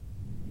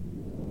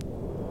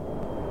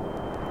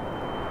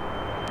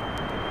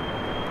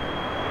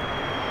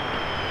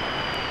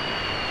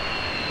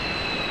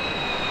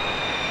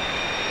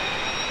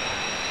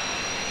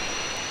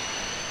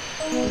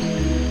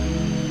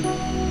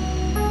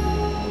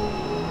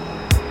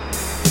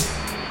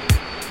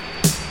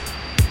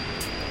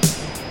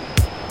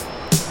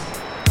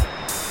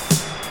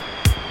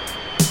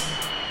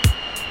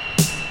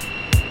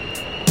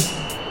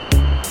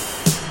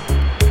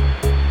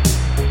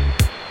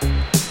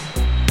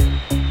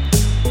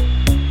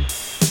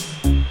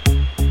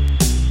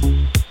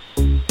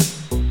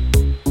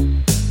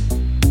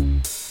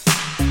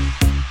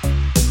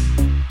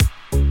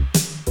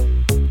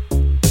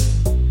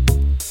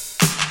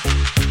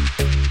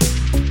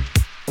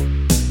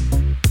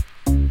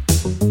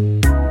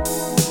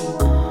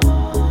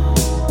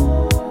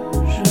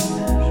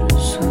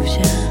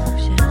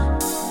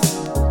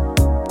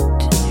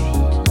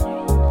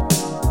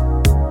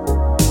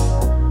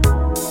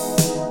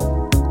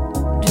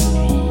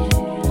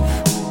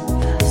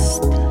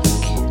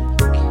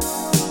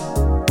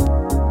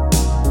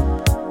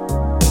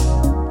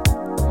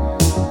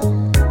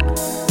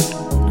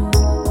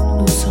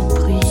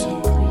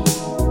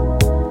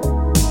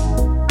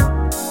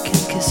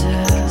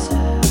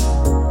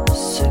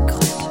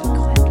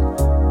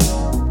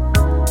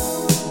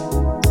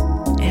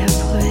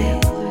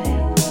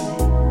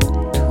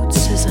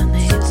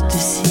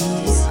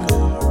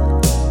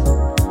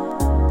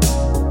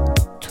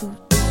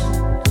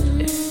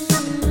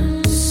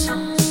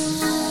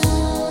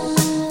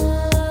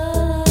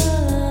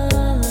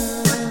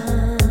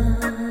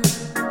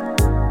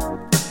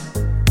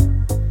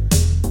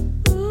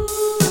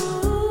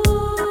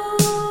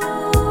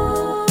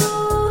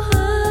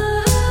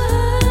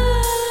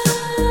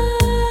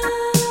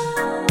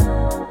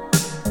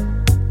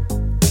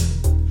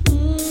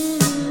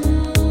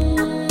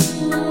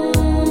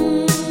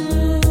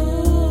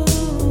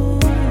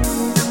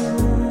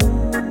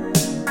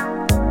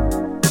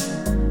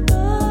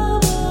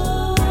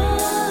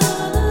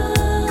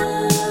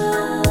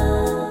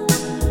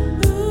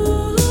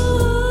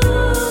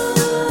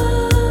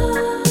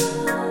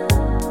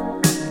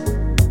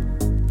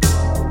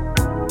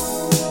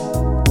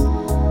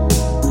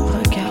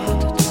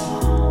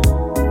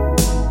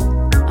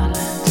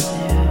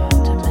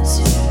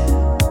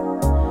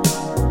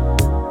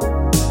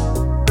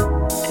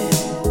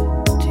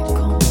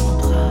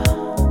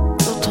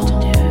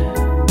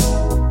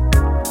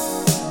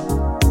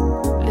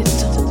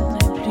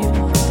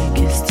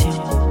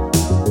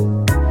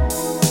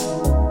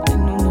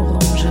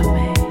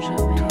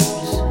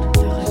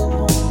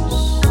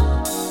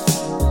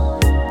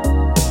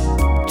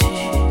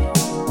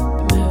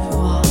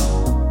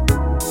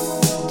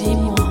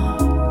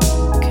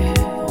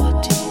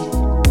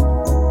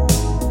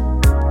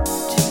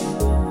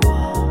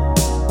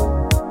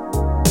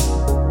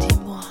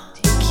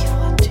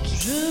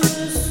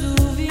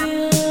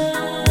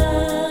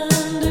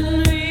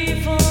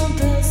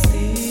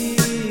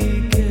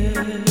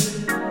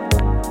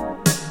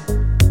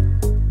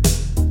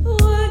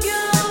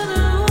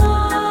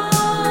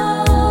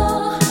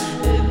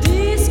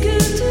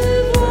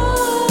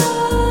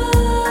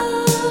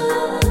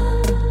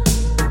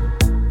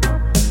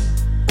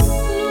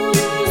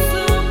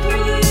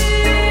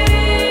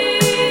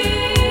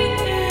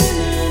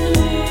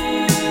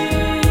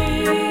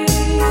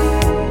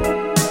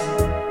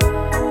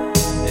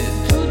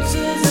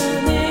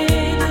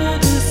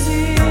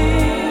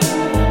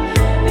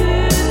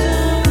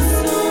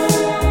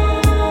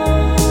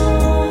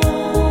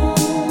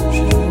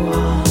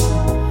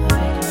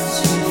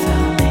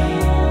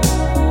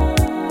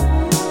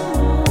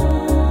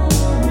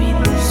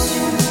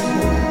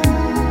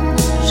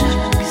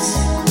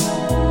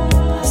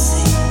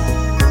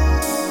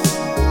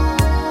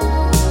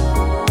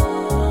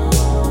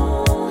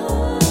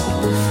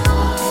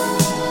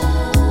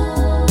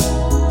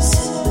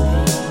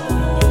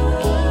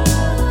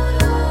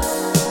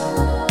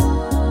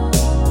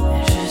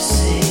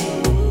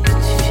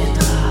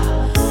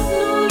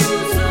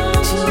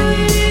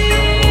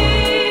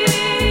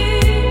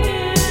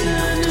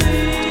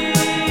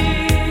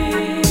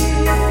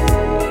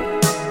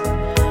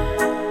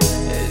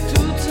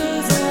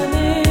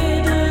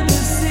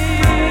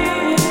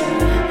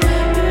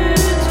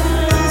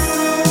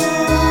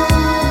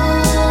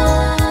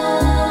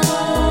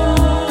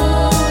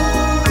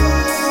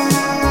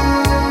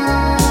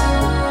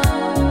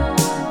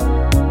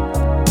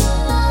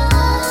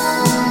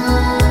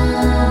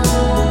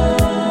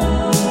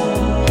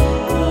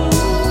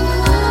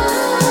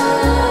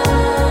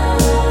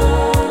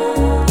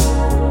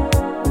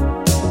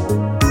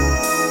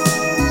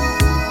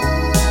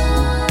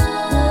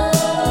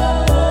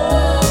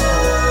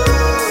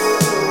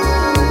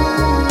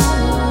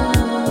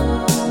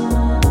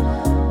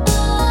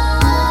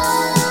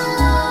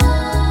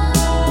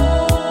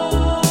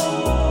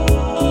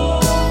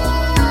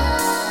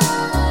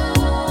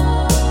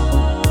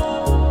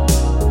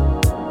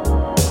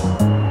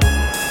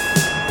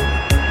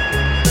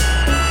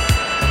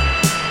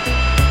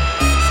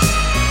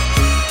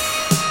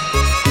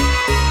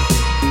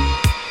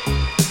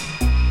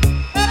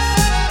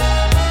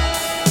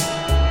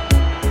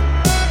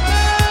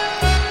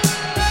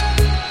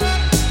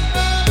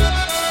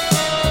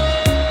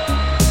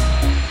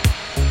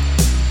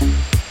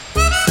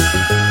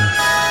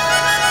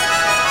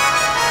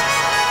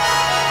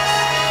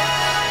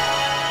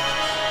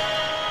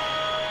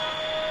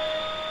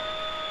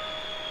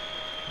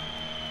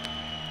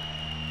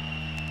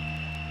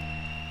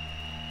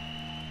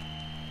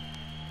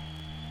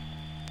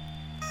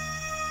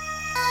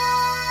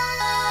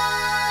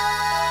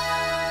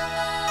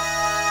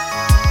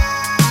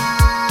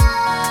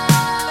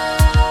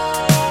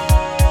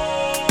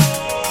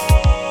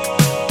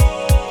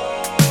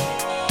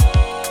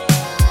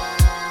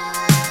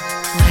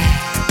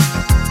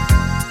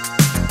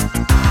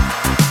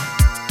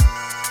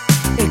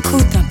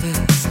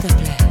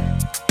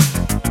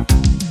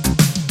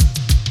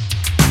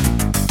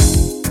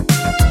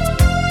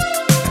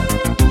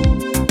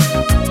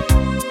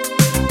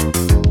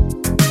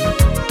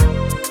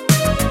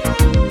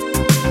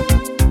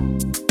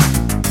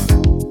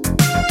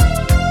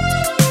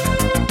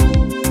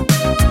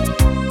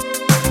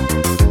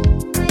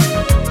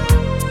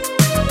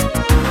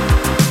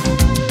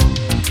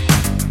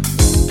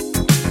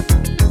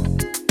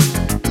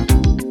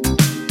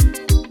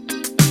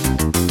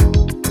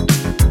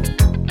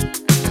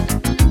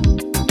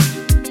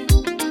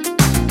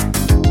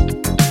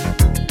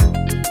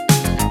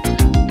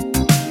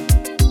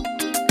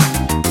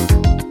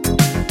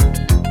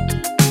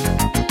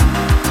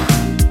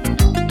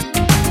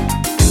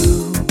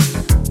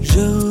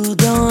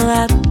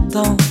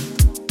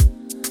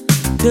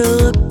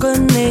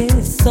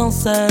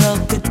vacances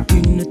alors que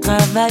tu ne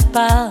travailles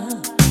pas.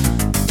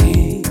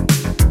 Tu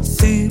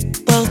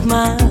supportes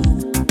mal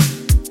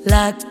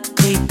la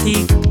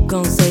critique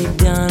quand c'est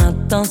bien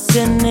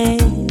intentionné.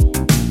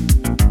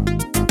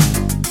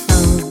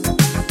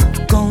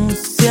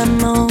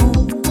 Inconsciemment,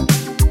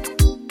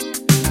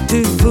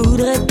 tu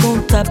voudrais qu'on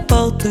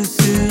t'apporte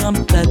sur un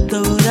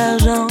plateau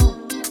d'argent.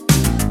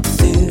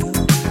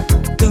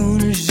 Surtout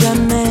ne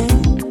jamais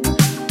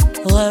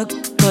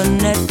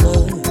reconnaître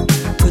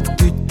que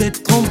tu t'es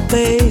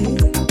trompé.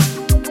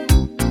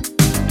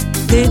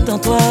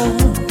 Détends-toi,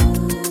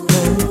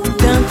 ne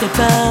t'inquiète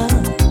pas,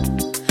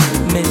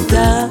 mets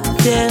ta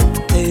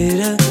fierté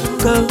de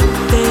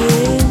côté.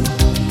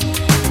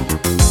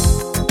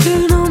 Tu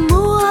n'en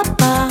mourras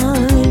pas,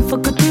 il faut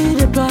que tu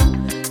déploies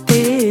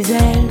tes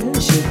ailes.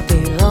 Chut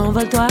et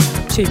renvole-toi,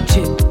 chut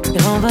chut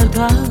et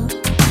renvole-toi.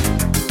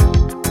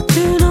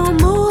 Tu n'en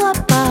mourras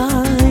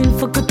pas, il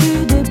faut que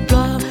tu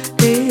déploies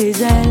tes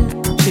ailes.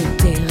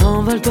 Chut et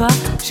renvole-toi,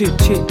 chut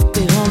chut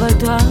et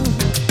renvole-toi.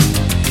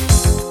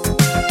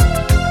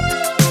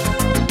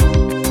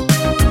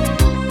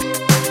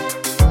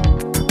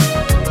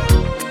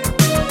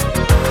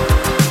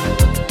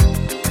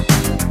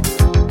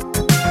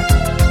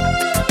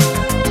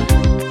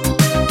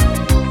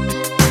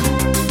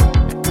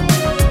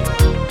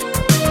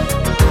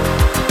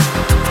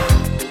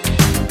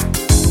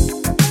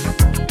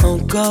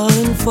 Encore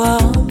une fois,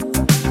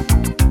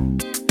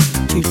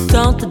 tu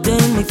tentes de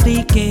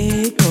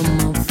m'expliquer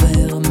comment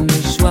faire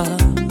mes choix.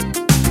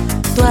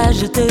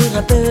 Dois-je te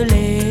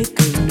rappeler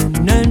que nous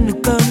ne nous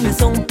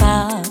connaissons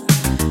pas?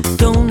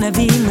 Ton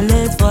avis me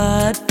laisse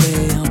froide,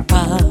 fais un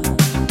pas.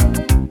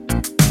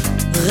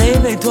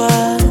 Réveille-toi,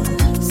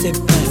 c'est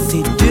pas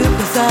si dur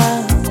que ça.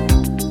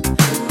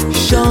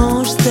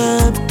 Change s'il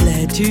te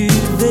plaît, tu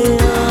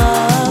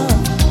verras.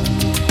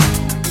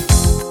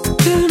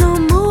 Tu n'en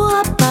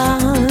mourras pas,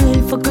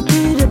 il faut que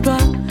tu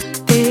déploies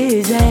tes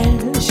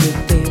ailes.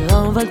 Chut et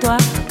renvole-toi,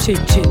 chut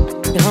chut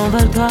et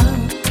renvole-toi.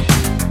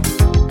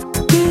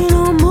 Tu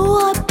n'en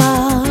mourras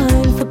pas,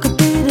 il faut que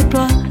tu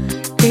déploies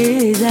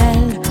tes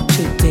ailes.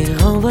 Chut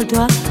et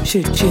renvole-toi,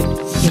 chut chut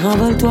et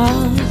renvole-toi.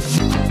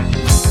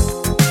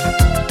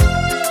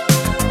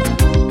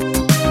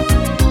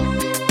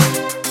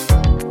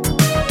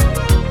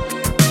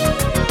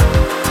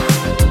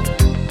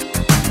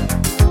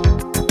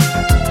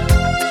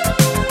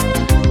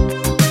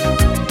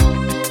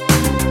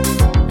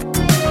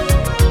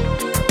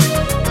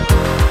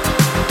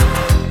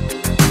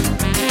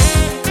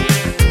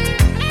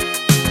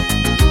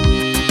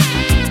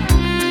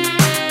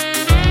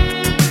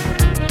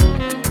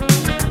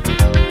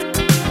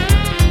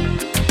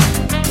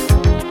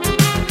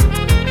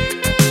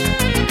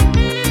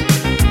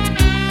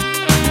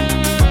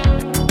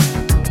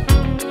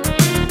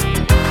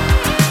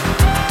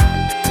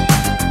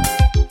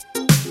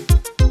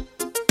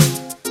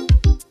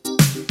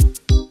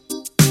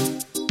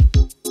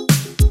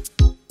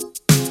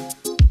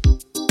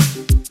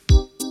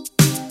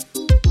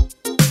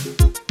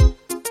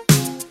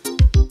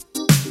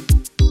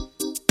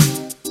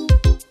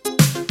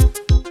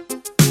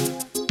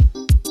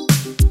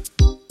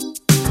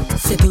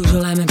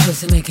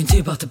 Ce mec qui ne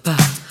supporte pas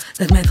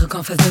d'admettre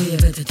qu'en face d'eux il y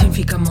avait peut-être une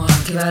fille comme moi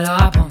qui va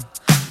leur apprendre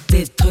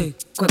des trucs.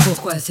 Quoi,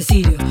 pourquoi, c'est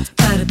si dur.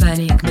 Pas de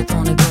panique, mets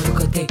ton ego de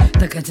côté.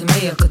 T'inquiète, c'est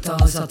meilleur que t'en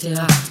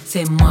ressortiras.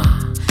 C'est moi,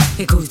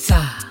 écoute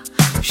ça.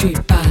 Je suis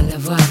pas la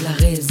voix de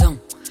la raison,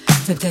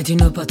 mais peut-être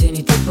une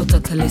opportunité pour toi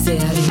de te laisser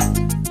aller.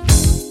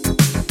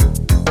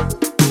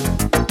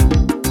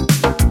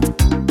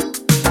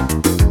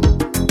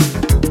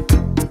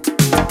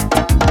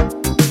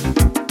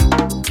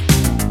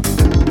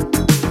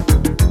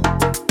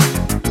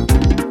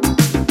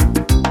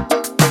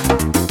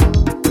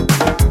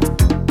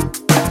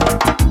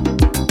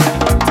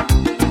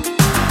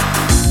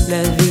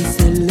 La vie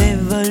c'est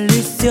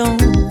l'évolution.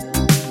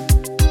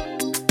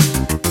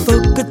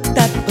 Faut que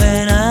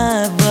t'apprennes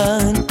à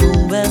avoir une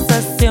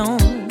conversation.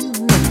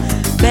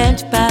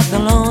 Bench pas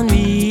dans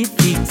l'ennui,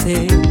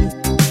 fixé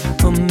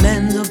aux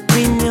mêmes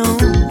opinions.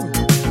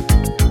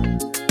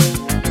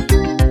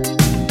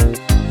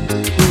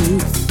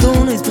 Ouvre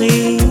ton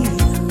esprit,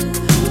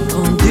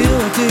 prends du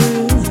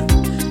recul,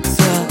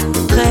 sois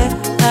prêt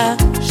à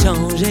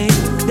changer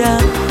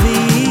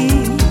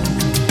d'avis.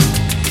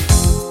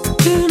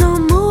 Tu n'en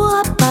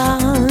mourras pas,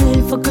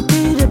 il faut que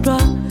tu déploies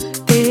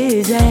tes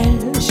ailes.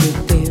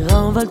 Chut et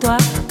renvole-toi,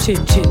 chut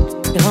chut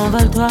et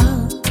renvole-toi.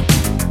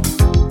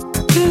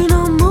 Tu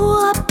n'en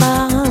mourras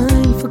pas,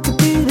 il faut que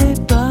tu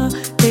déploies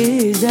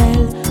tes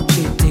ailes.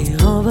 Chut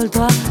et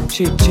renvole-toi,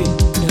 chut chut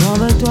et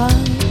renvole-toi.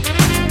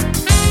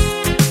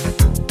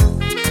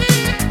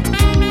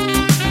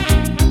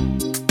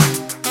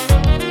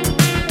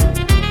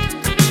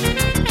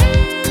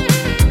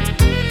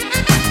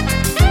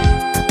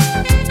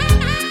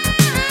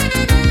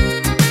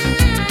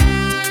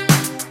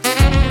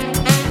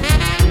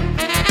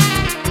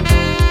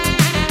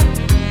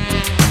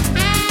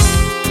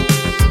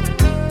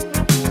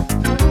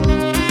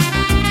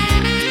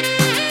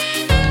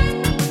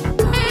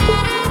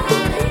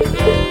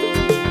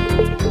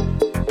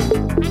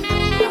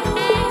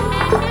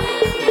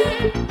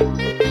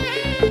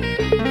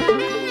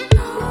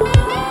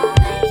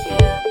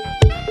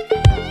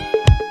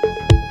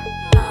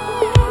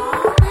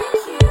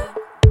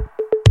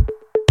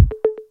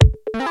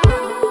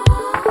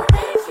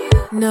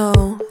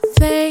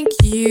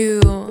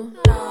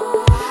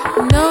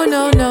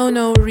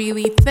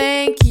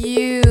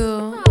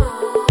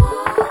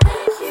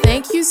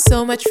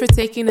 so much for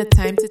taking the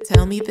time to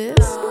tell me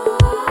this.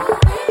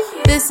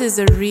 This is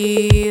a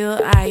real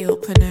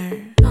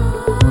eye-opener.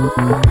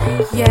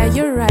 Yeah,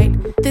 you're right.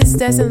 This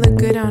doesn't look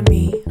good on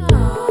me.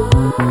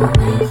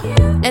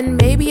 And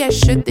maybe I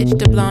should ditch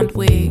the blonde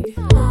wig.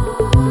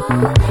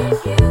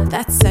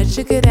 That's such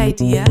a good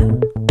idea.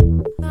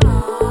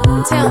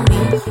 Tell me,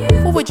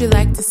 what would you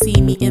like to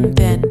see me in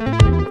then?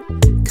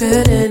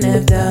 Couldn't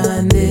have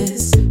done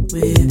this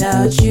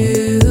without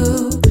you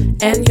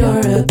and your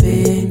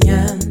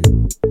opinion.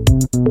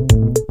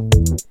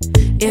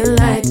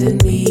 Enlighten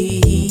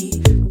me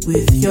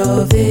with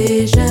your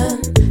vision.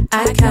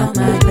 I count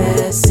my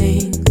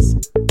blessings.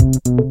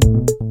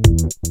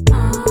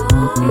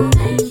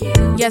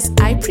 Yes,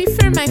 I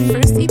prefer my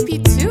first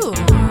EP too.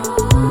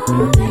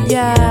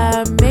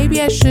 Yeah,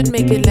 maybe I should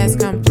make it less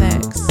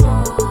complex.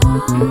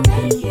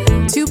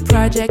 2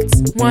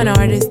 projects, 1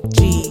 artist,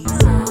 geez.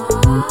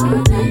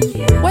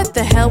 What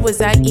the hell was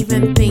I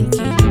even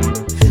thinking?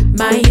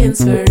 My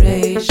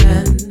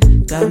inspiration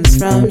comes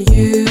from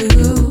you.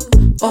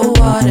 Oh,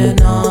 what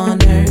an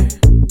honor.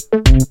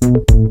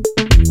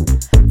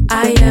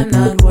 I am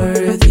not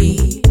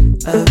worthy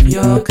of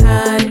your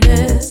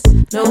kindness,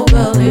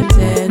 noble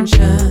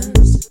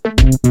intentions.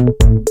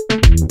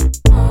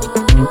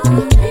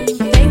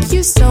 Thank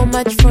you so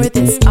much for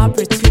this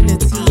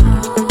opportunity.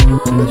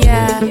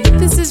 Yeah,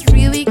 this is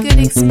really good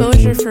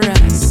exposure for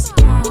us.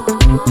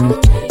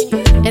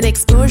 And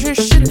exposure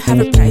shouldn't have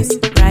a price,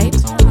 right?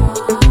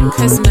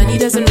 'Cause money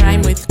doesn't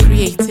rhyme with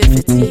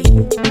creativity.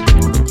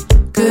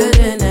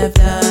 Couldn't have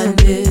done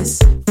this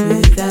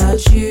without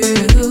you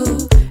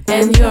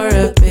and your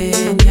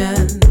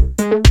opinion.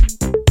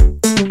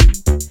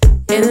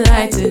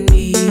 Enlighten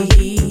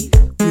me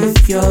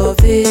with your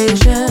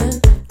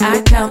vision.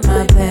 I count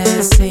my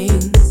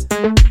blessings.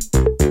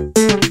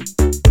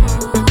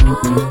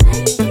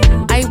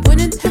 I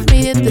wouldn't have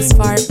made it this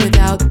far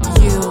without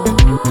you.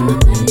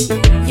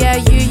 Yeah,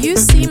 you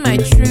see my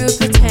true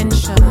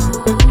potential.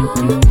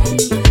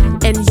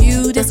 And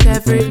you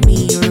discovered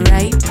me,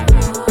 right?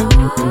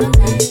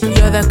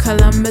 You're the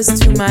Columbus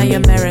to my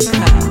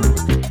America.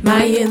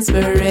 My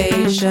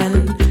inspiration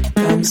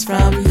comes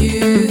from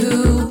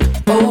you.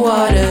 Oh,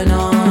 what an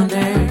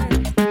honor.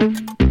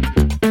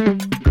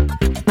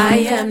 I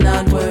am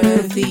not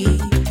worthy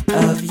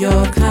of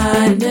your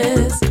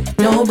kindness,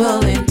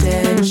 noble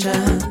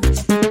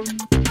intentions.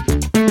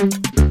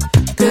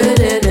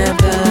 Couldn't have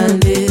done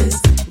this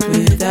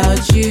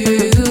without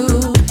you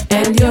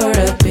and your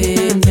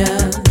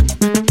opinion.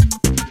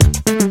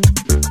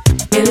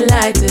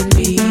 Enlighten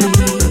me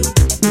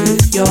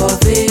with your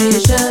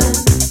vision.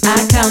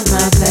 I count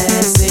my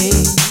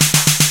blessings.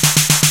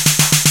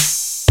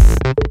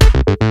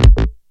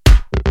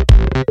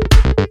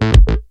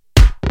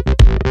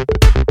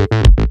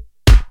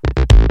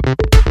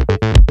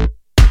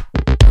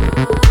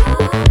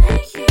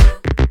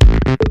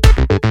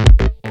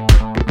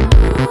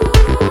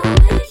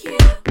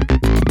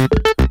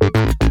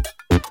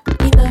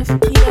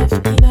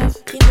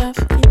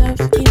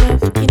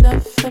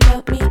 Enough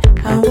about me.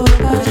 How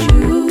about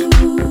you?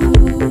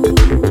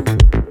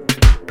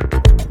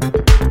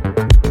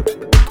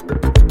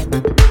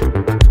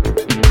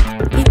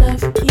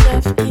 Enough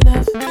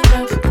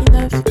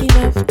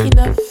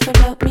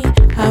about me.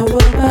 How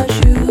about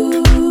you?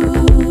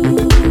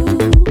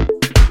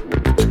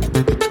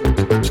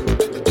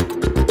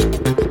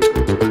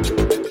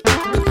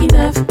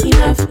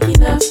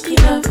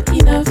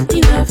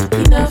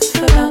 Enough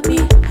about me.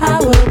 How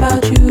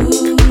about you?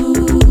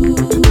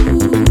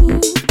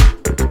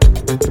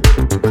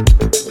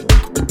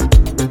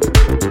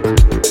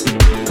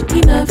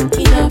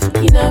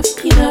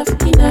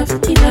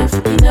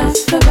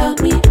 Enough about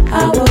me.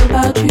 How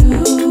about you?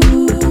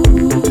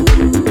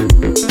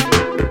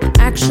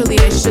 Actually,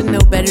 I should know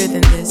better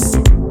than this.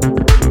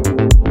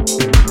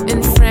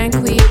 And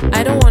frankly,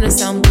 I don't want to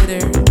sound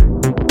bitter.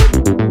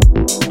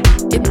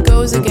 It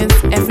goes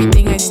against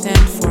everything I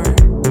stand for.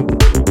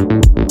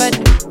 But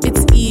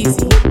it's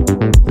easy,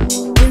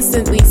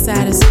 instantly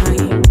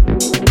satisfying.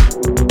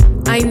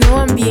 I know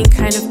I'm being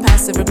kind of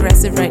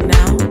passive-aggressive right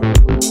now.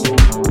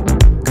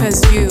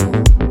 'Cause you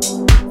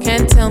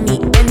can't tell me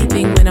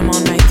anything when I'm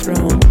on my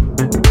throne.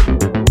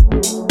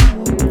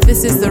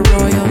 This is the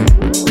royal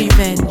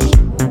revenge,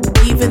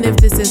 even if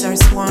this is our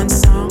swan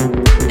song,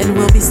 and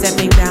we'll be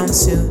stepping down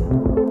soon.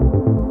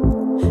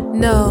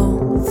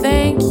 No,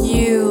 thank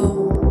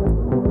you.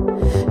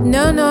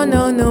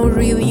 No,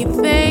 really,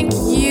 thank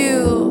you.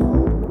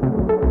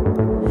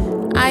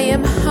 I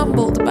am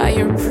humbled by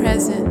your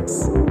presence.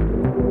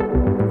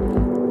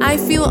 I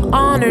feel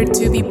honored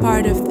to be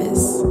part of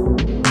this.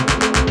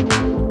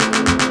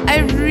 I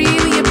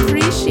really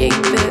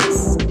appreciate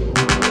this.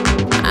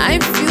 I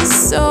feel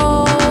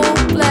so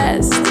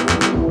blessed.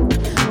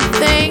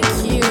 Thank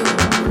you.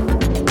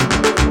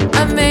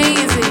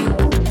 Amazing.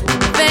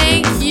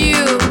 Thank you.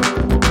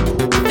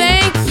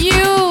 Thank you.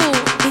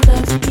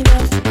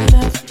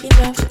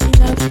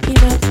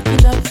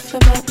 Enough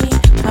about me.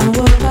 How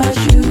about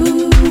you?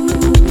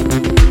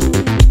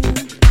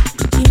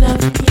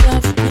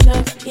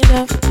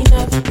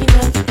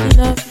 Enough.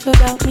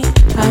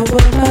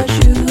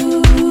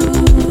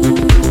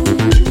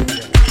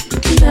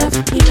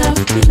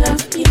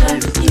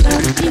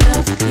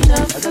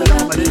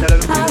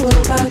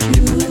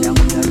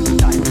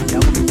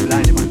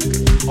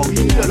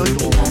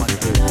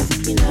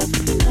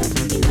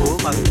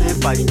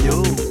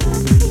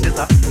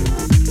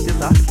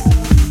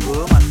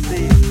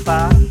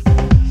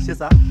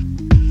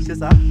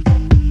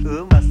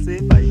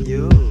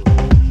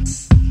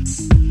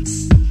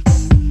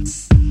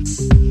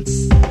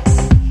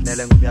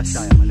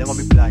 ngiyashaya manje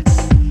ngoba iblind.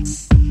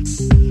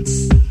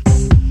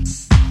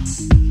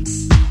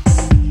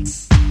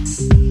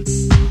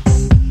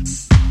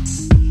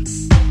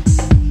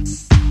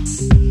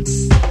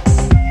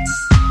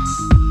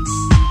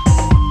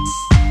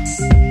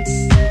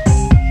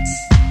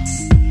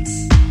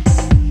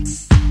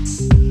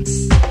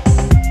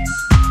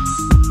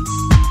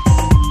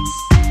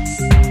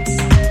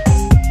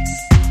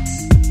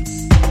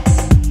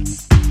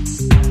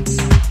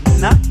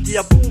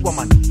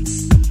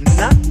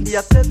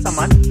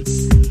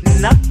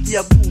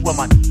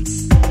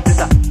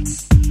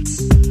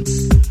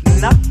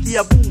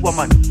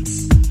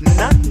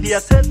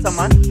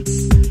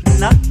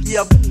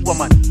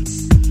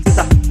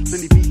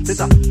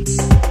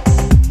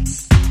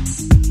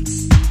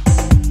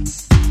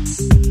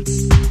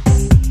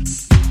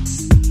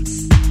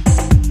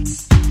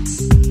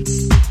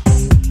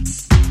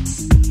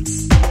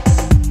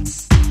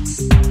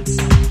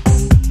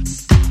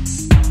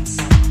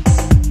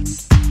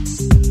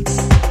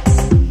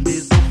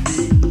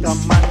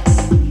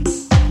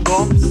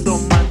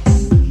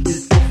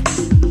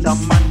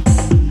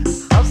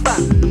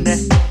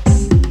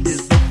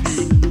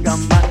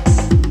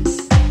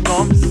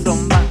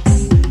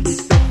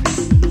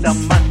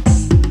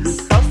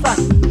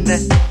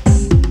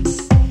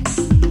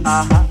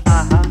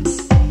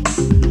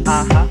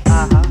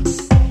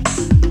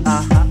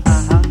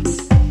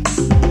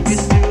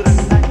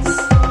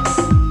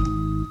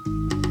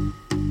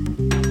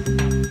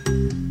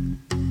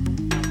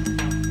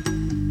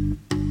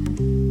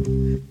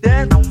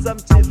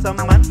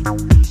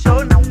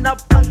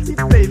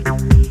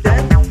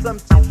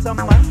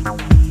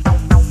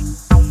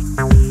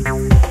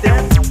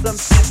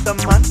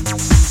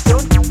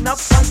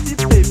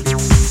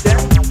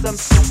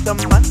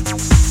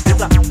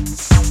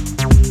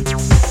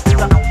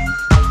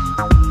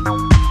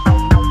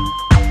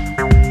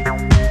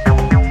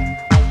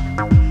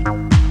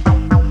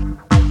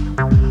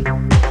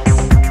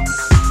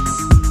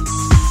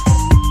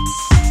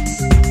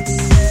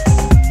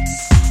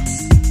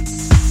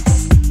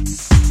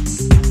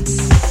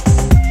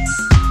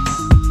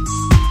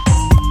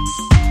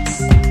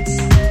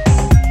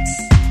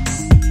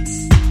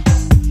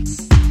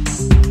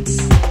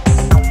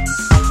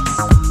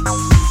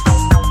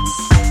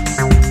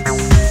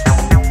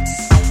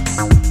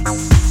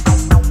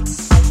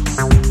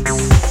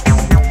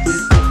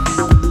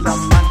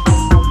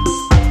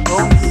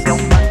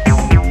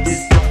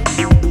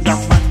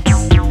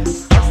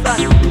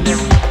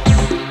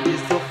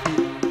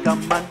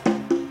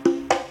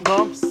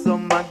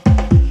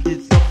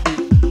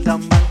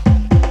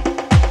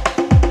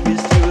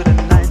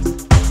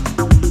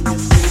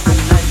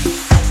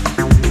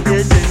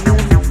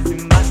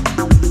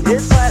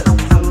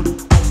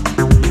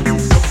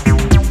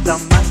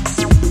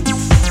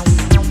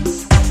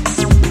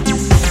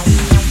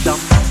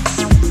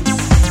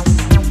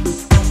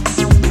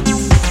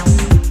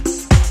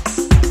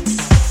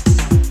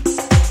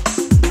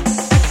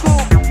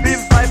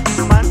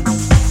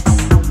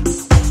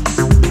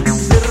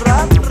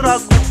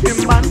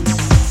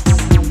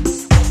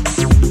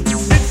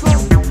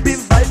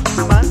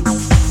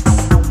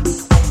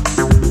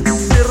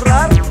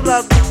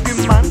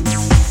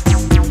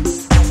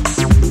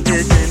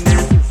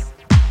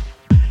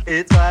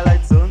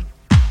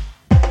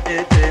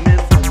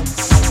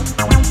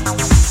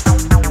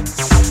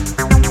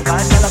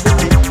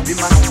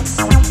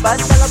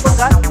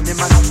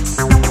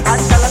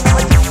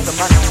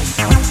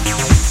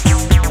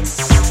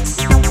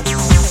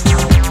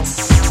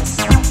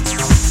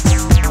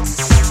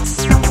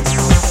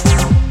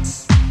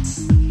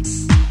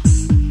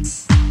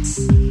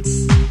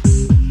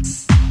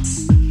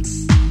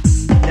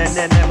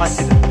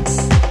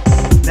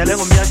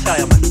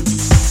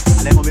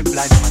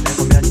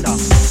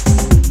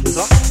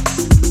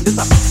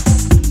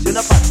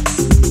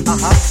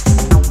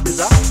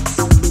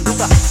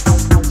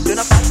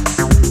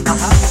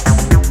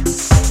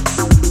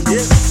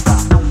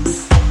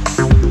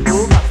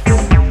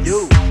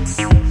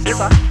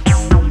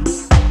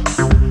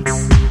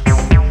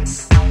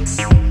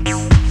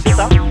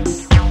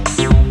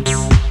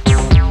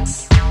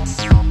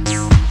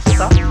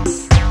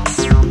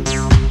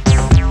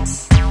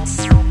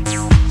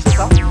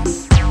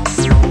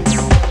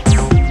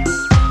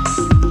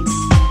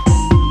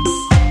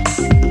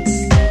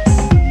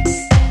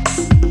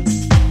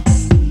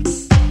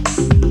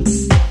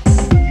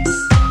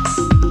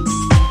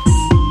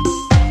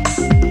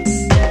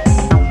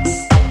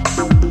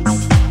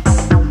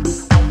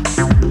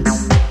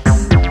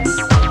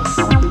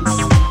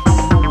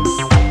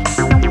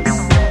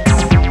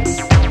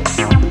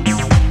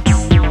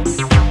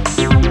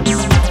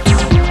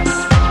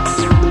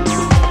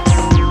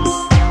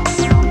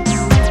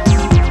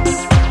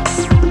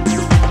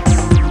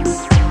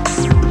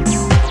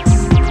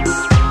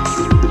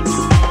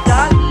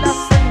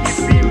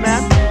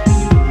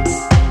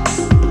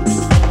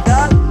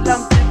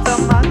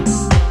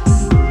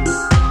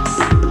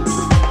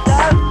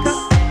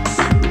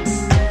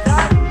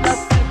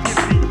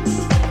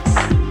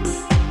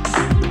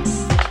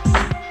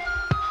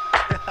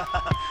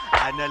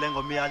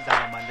 ngoma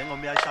iyadlala man le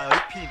ngoma iyashaya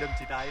iphinde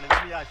mthina hayi le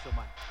ngoma iyasho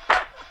man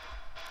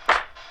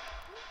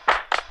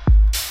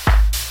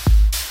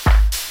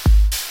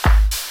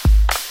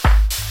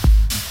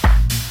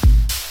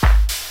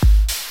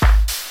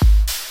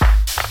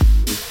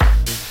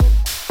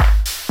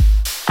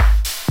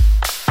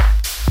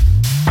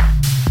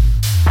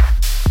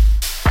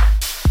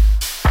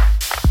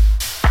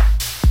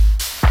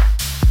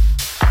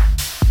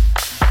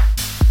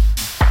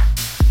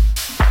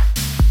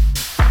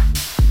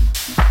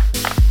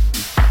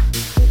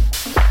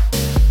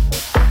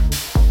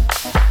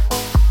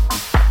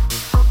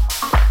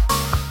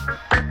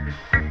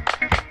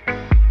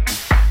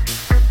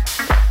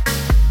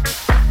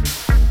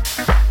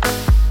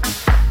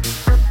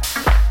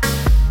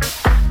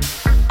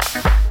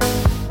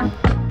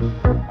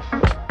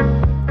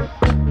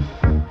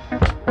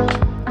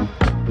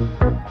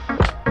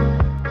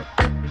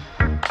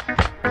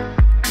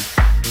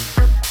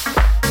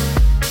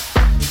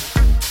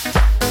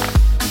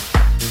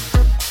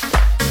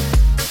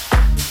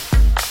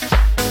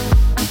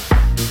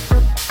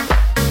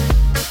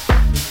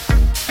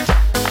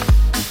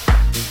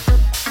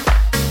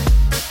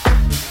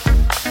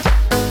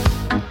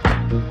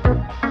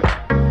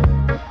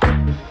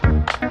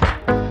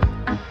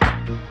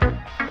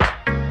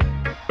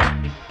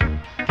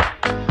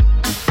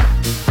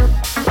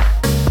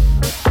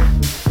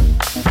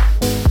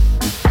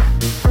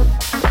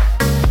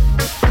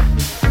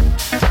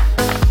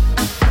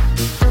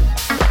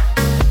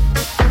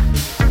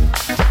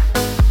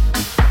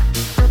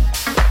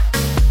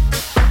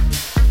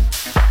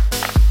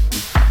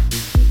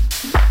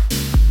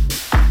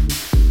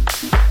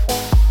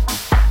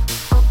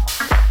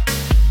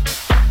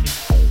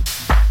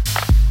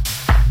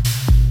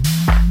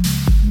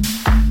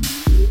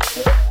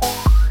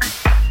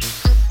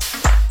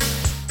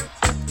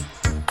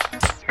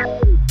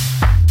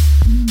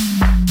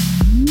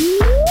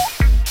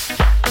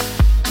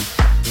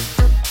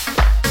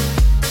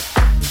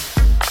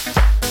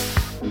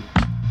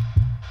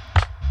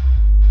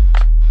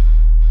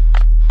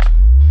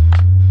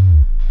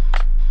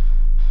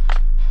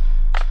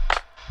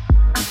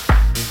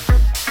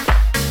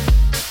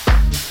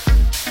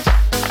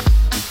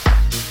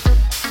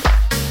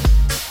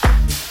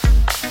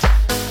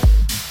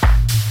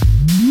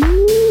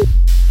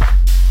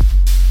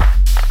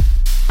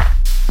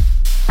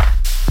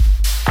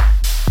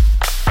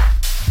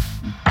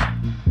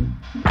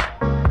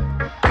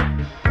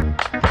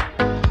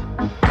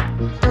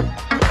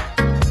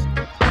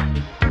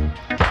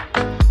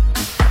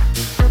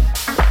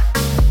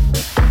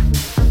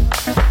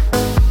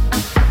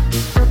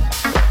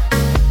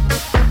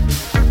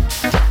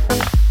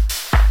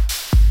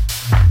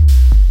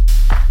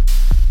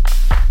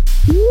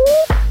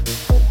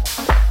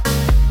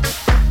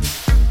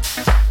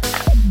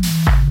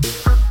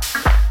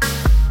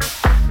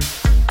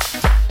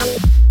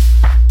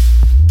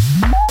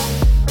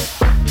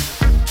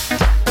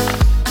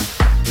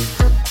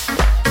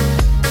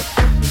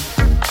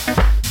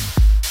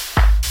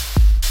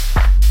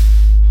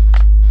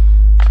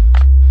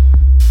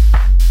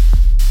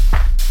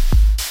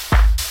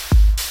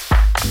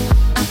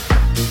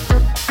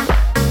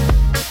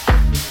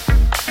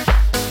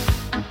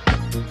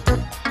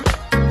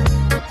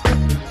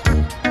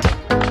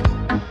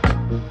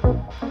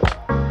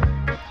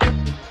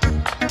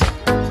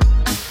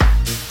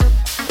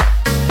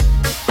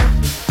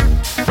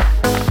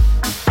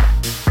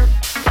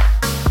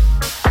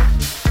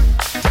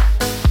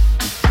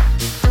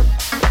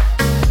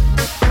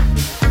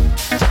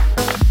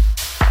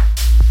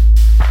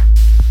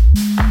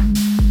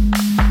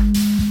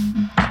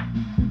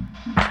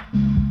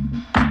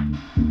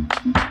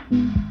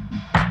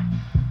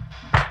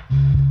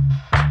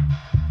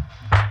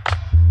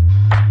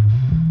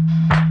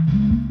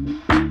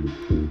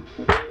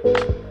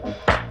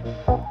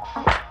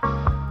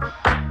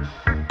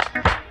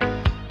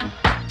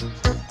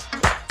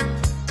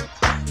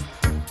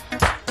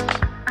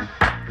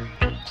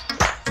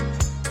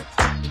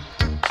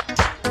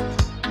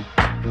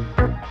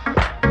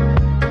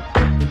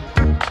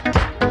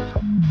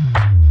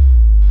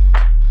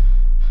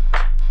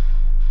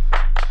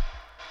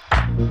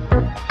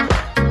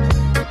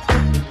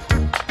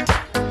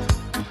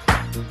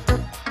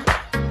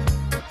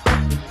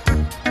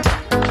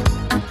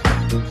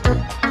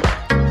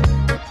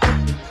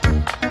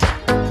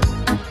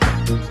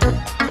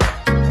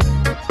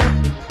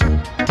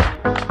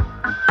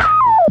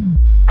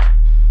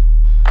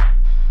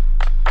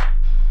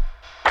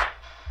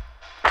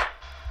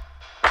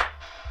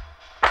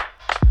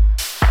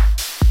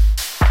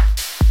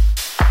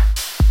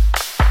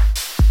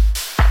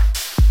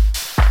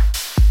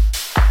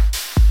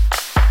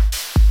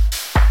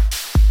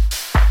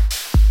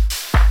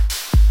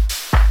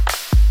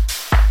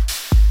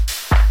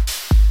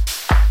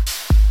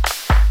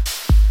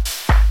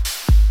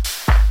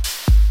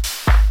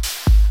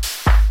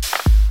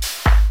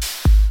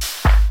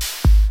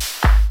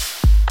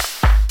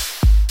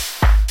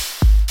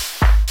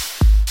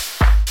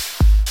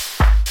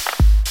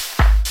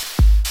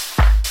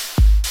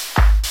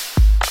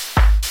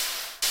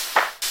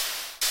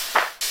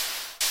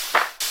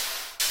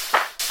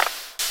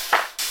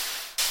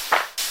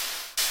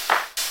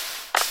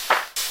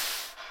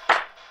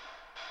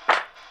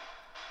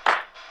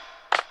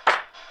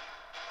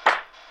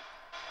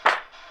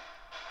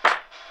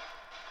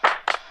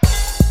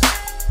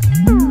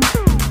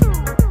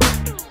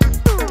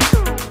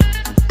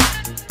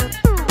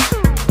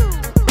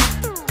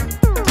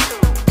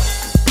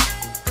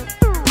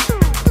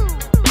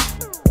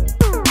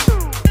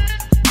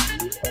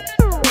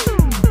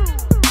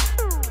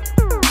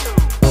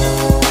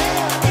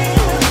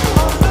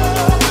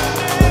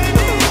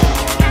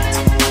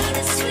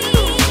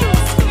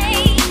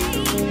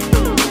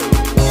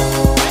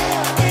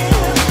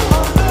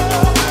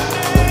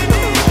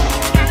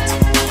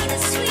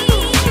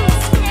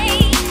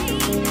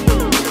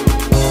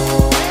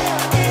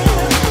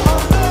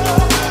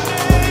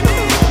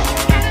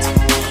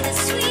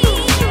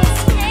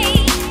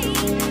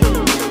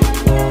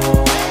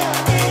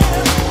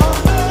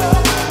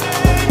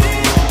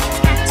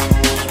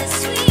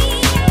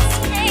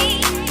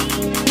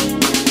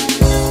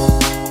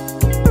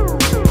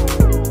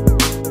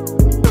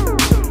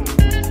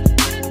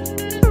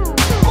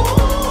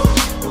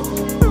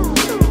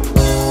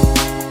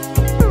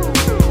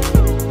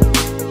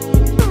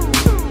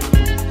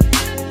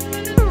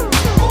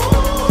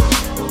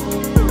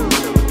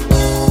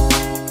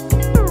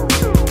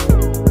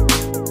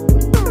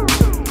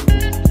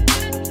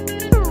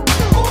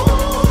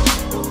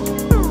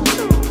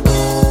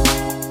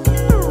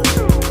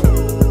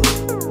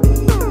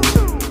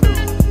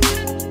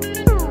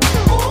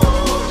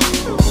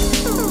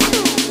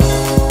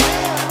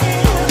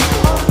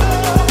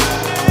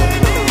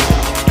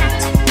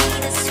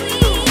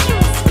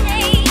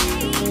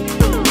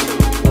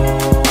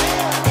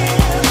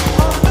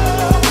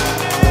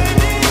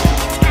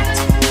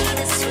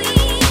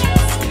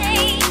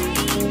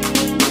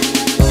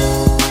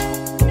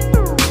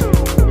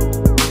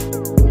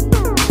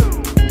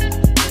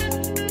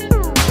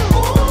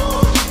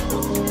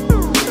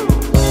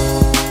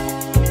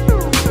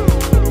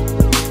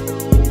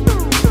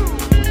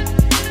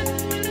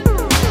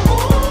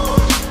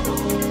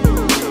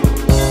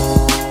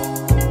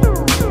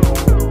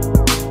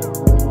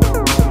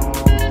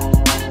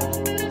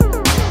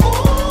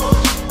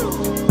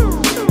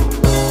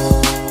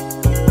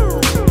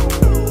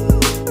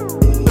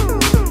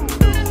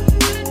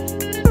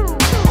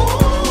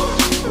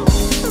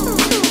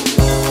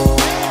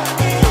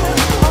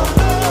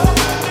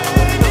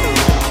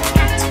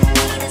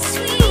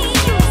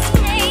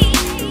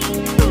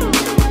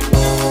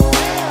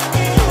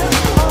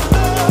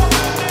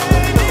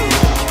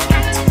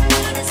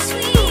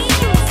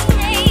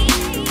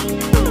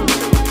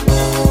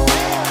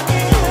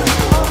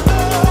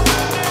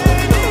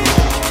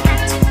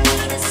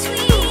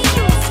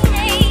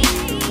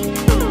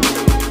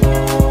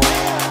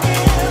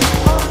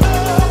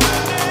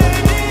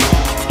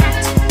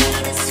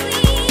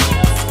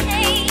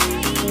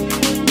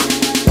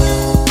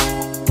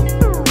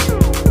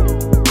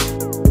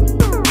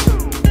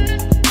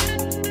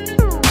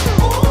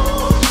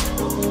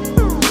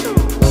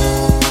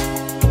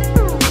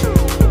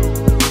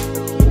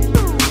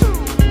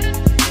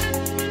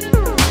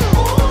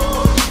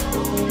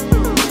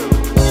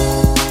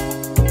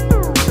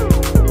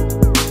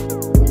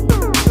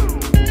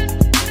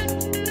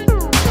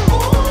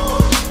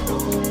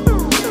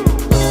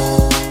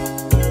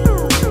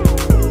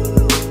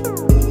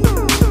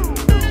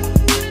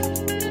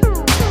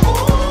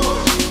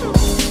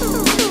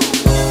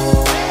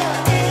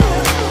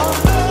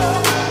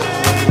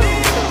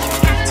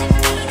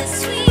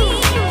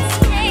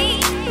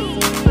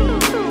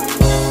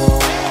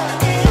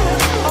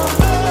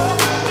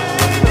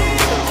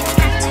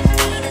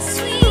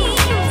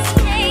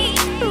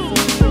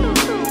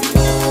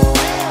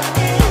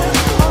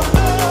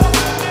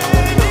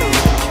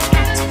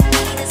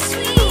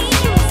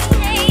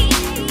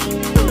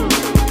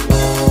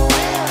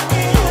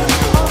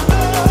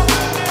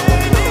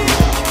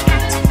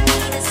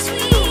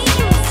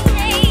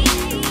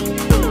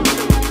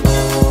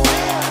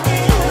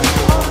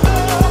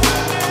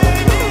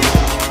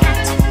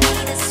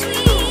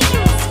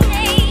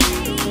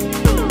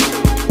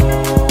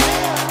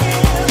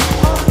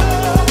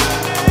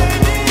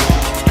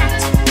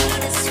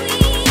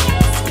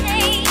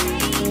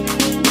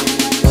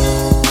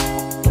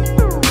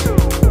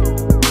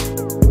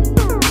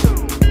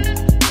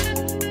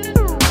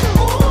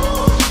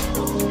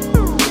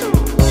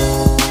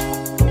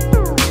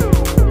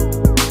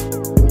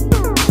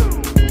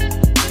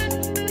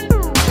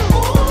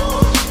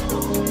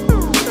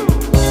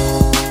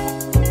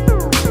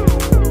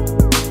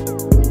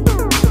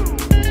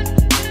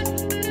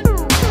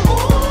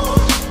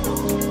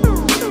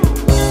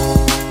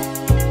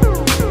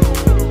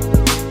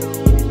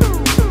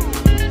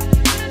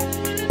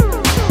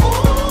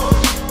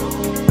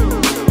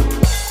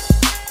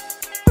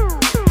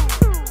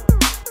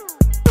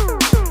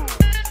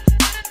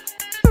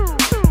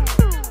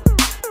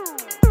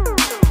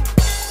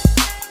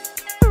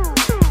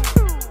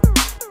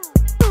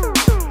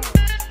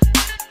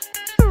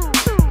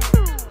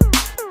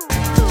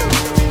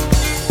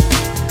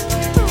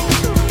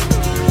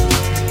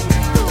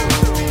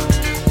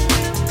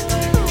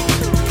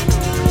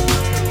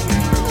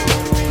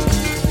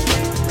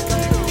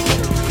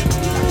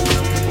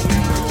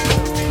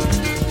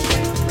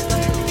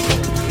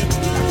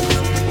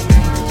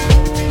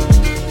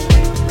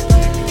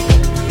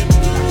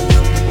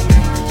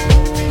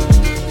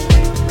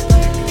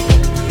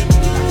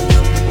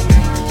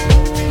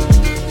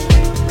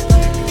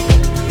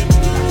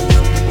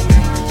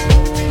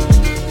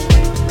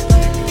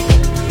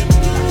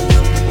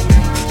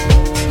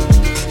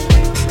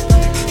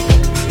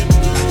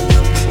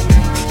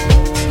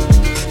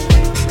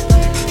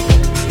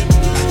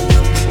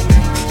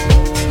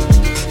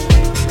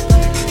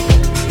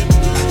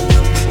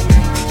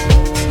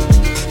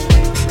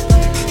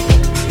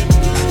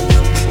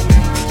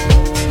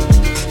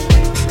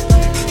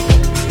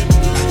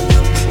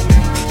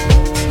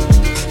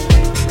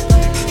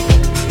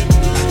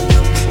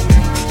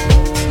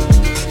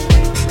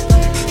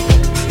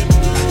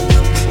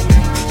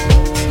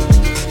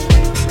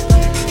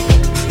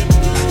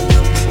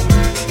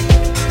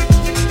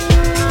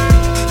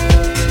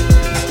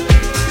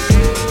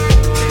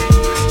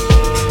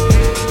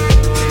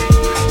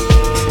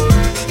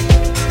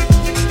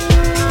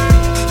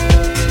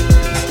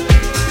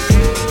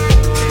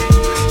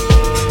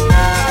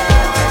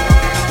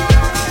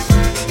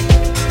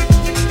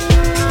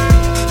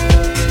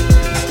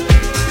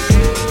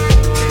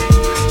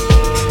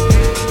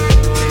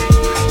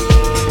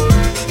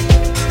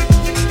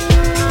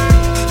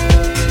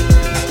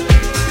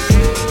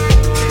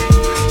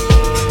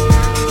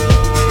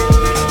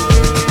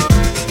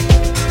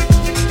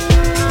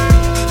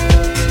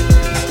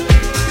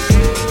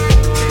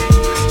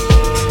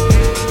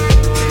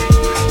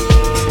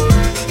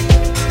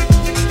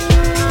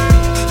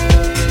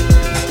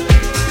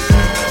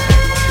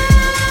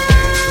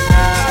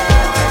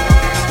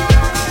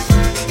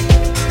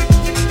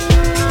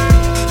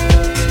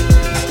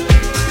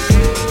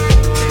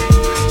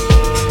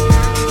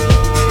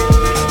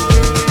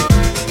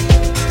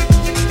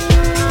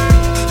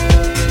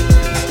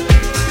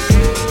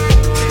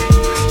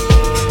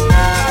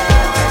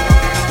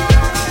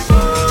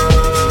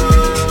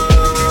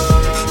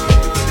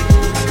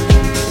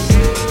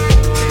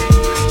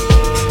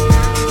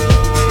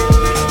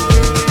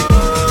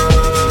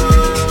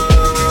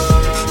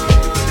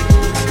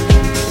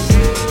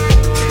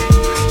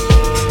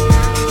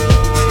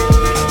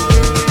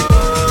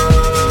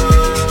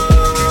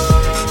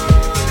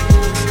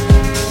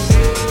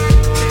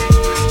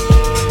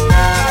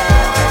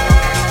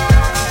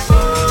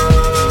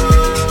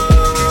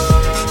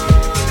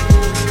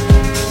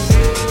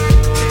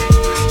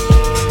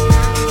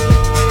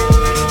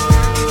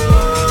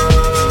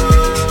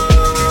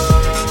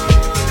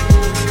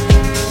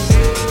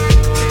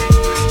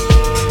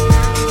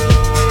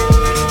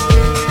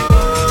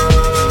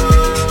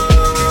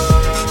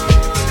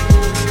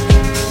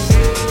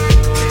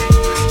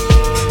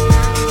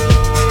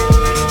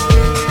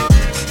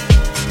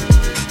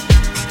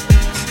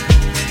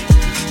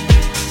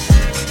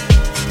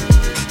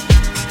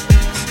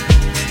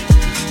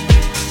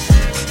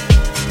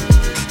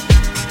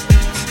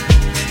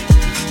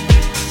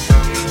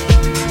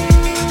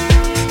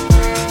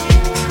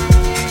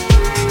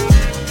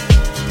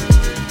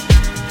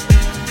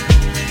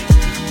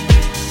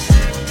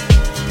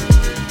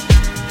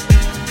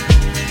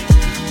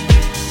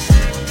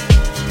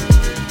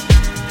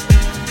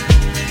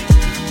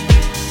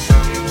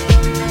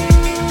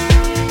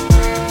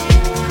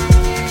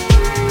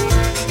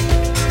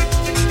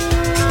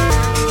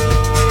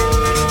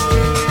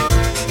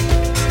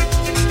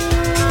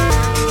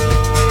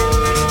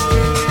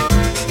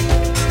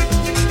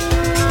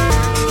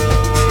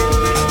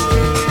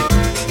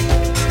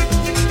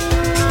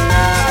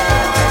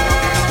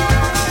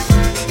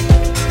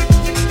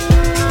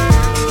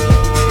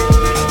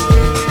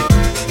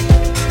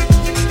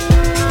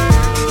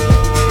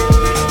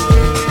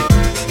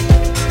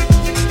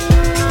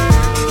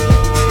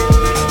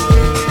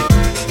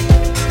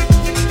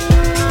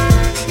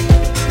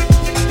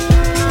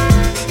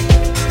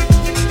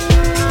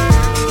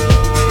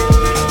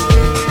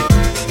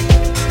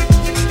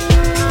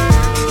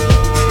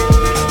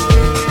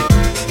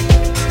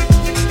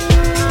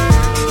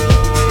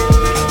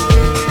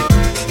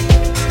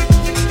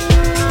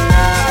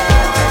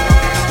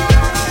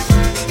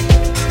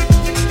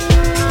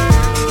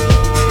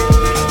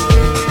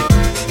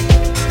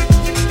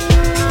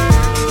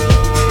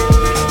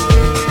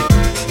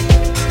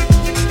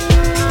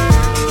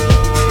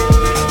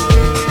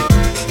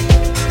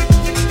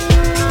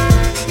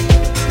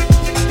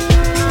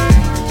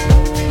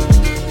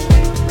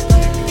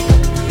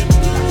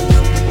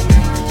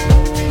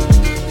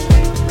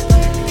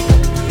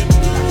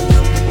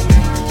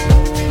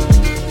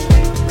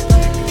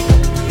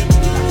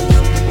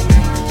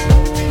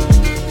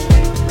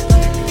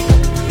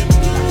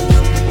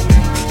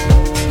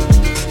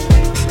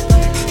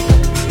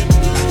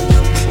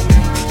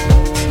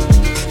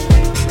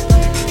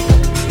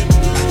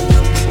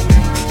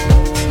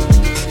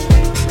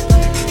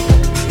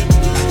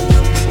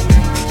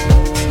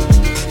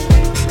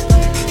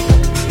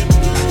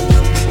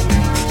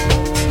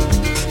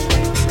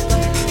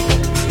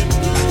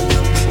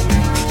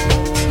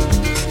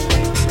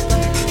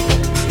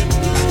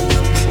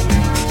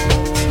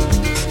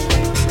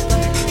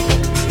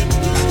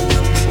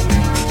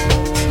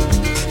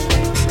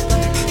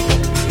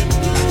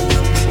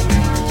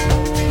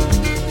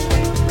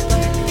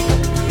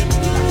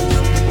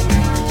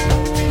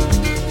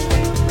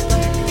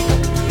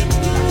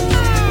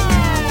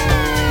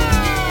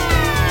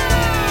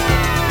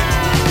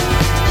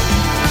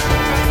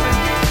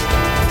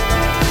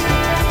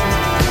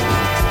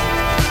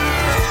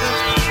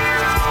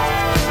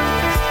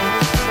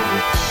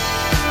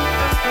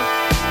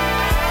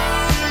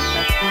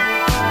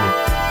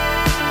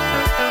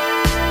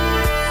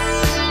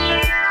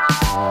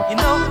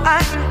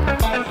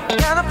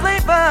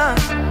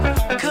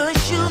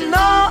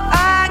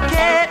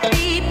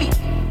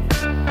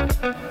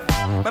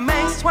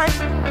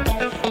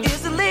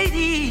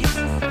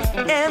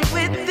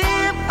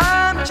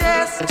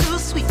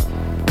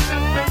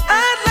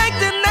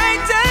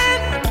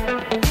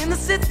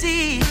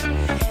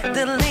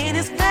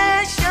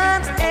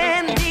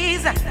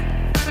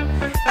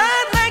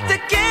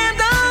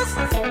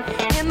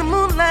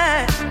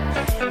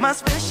my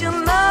special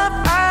love,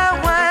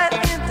 I wine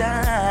and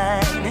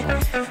dine.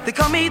 They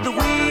call me the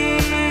wizard,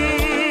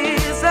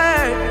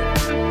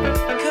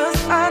 'cause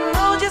I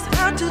know just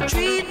how to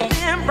treat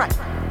them right.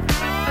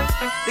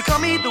 They call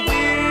me the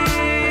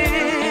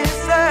wizard,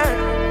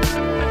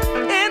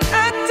 and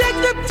I take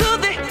them to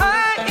the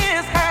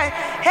highest high.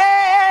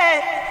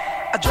 Hey,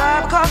 I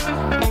drive a car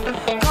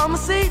called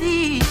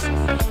Mercedes,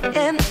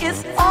 and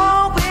it's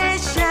always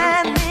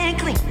shining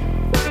clean.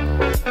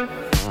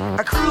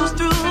 I cruise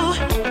through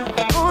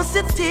the whole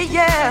city,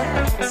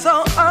 yeah, so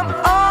I'm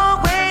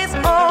always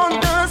on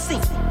the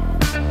scene.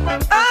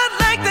 I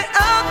like the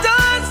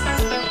outdoors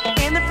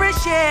and the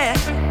fresh air,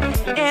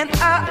 and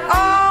I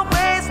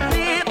always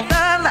live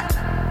the life.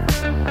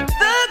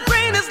 The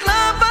greatest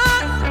lover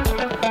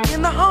in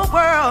the whole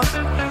world.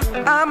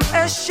 I'm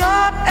as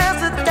sharp as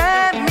a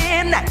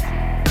diamond knife.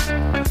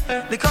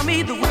 They call me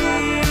the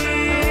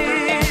wizard,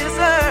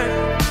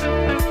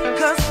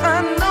 'cause I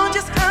know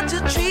just how to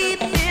treat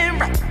them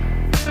right.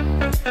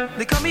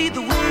 They call me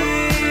the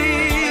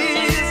wizard,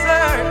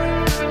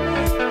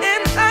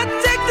 and I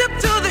take them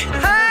to the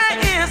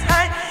highest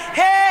high.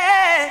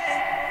 Hey.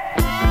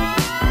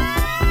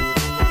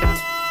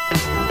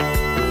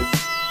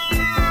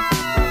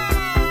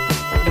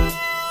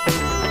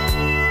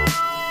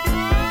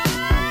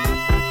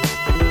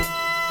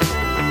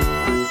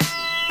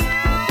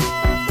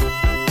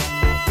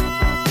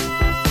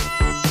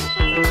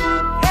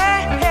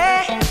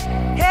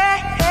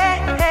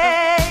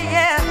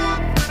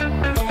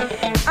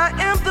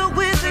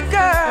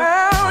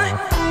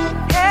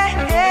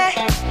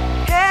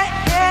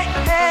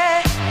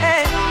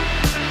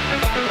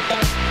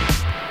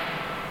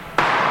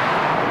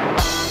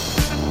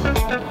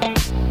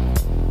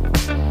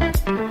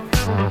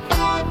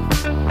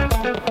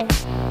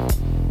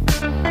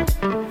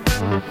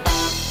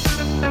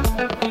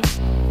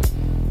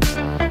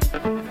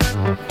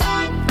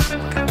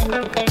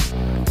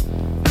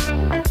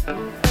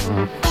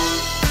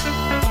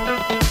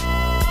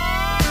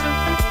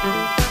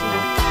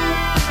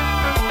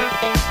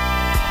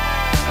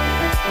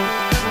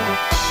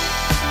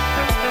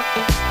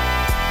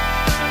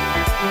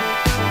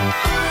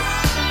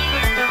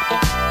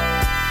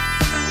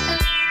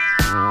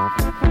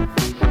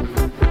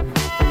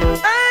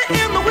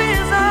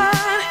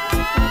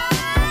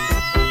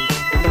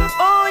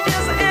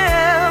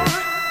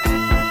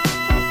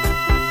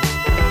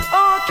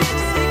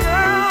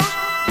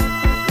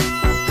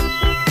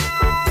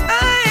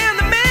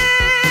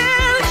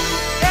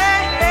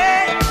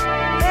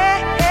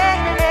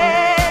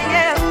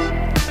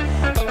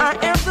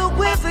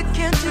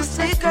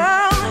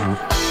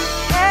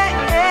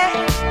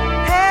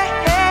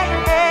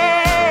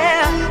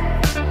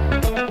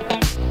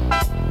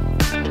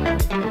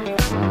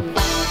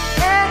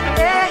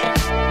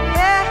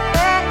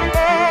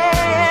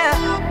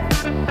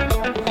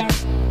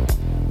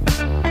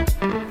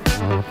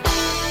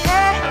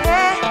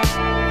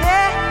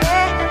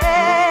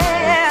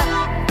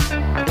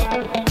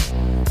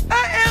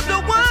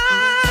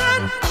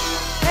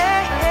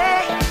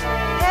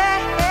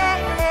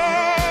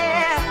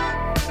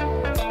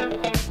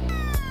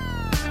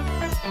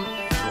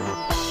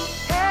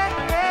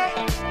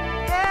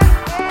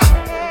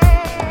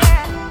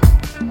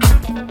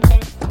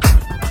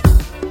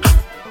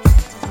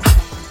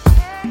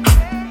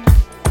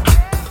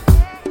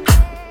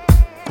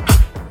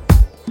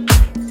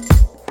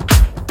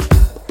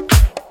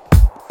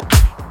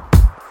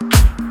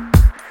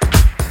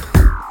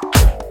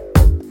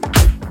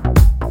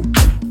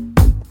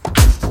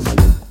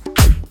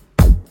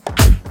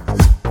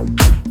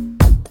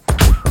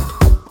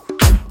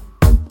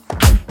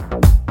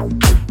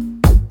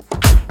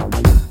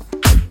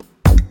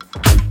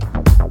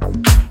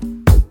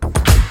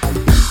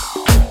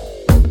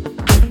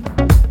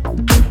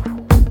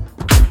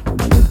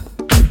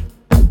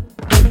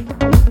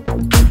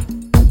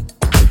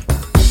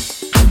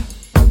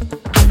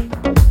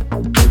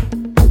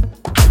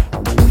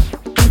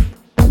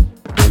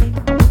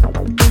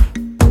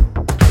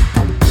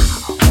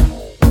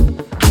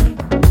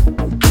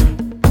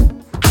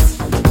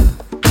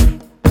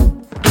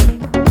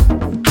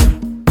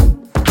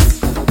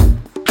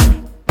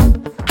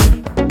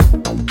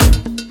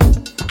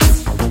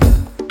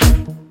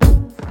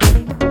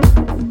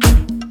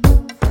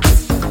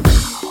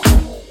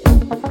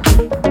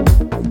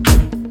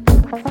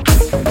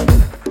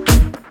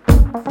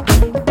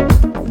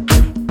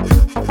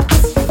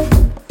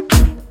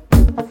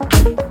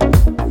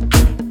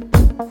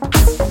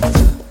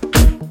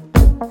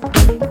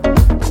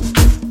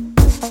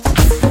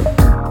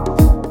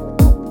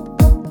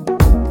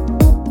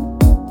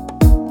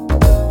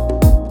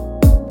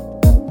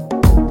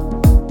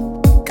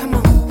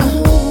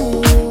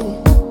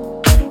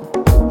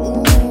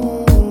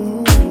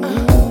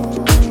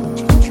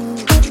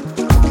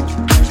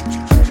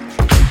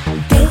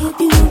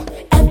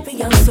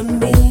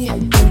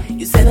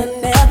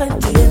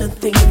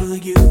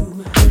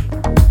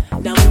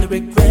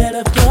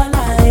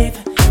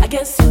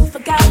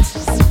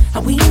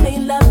 How we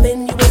made love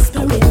and you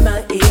whisper in my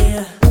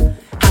ear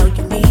how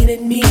you need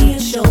giving me a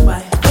show.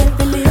 I read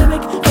the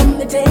lyric from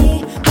the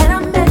day that I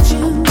met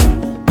you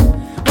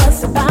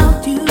was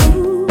about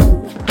you.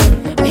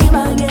 And here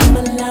I am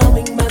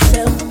allowing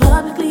myself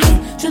publicly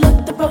to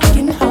look the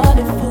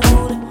broken-hearted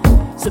fool.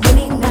 So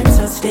many nights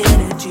I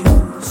stared at you,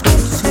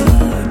 scared to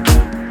sleep.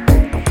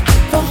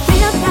 For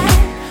fear that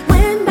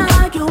when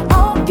you'll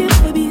walk it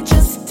will be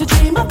just a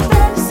dream of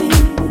fantasy.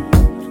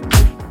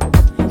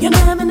 You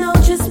never know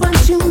just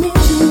what you mean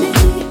to me,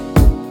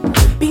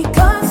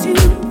 because you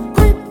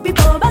quit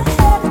before I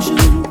had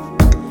you,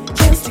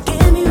 just to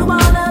give you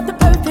all of the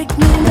perfect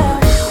me now.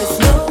 There's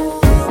no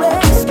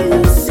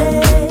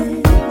excuses.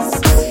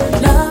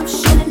 Love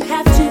shouldn't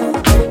have to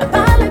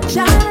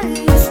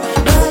apologize,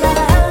 but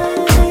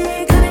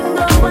I couldn't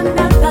go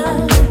another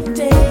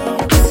day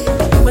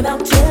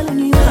without telling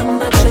you how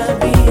much I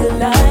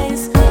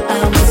realize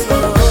I was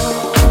wrong.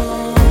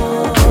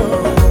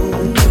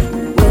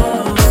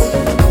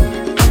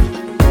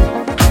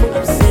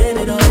 I've said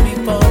it all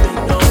before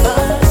in all my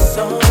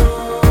songs.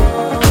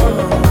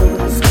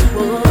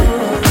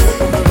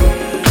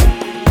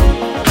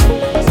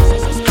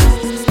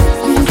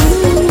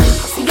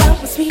 See, I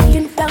was weak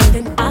and felt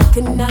that I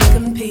could not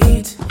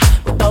compete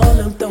with all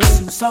of those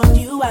who sought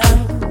you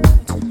out.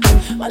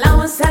 While I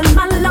was at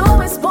my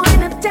lowest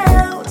point of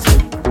doubt,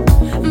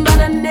 but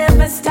I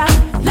never stopped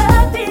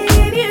loving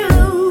you,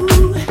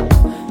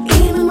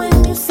 even when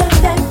you said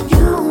that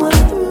you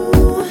were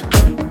through.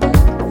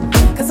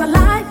 'Cause I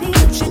lied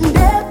each and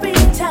every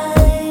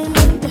time,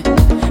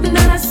 and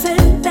then I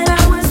said that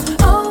I was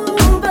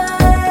over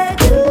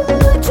you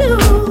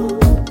too.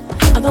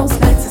 On those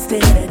nights I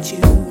stared at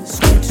you,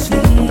 scared to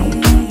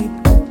sleep.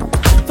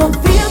 For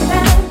fear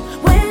that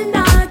when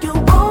you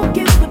woke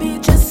it would be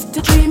just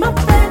a dream of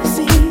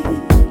fantasy.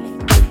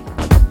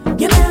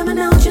 You never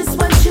know just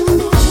what you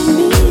mean to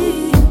me,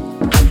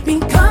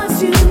 because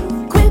you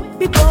quit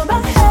before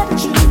I had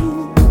you,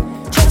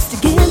 just to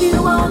give you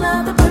all of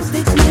the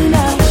perfect me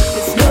now.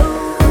 There's no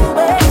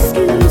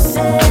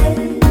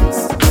excuses.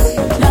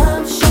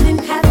 Love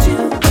shouldn't have to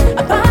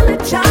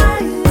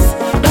apologize,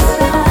 but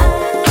I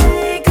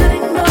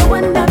couldn't go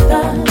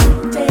another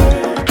day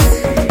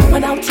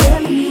without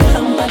telling you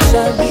how much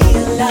I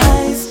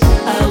realized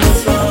I was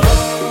wrong.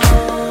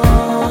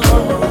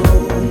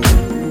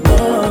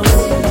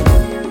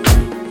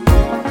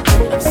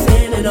 I've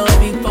said it all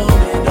before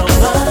in all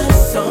my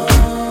songs.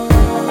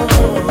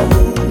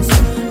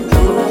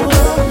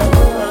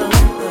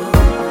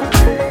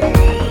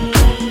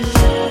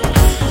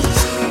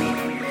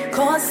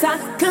 'Cause I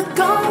could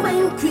go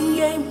and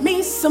create me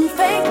some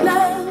fake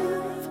love,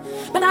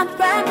 but I'd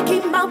rather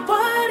keep my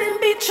word and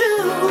be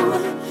true,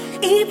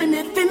 even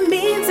if it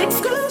means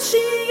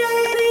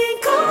excruciating.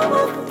 Come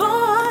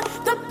for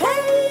the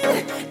pain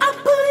I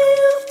put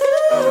you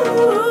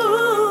through.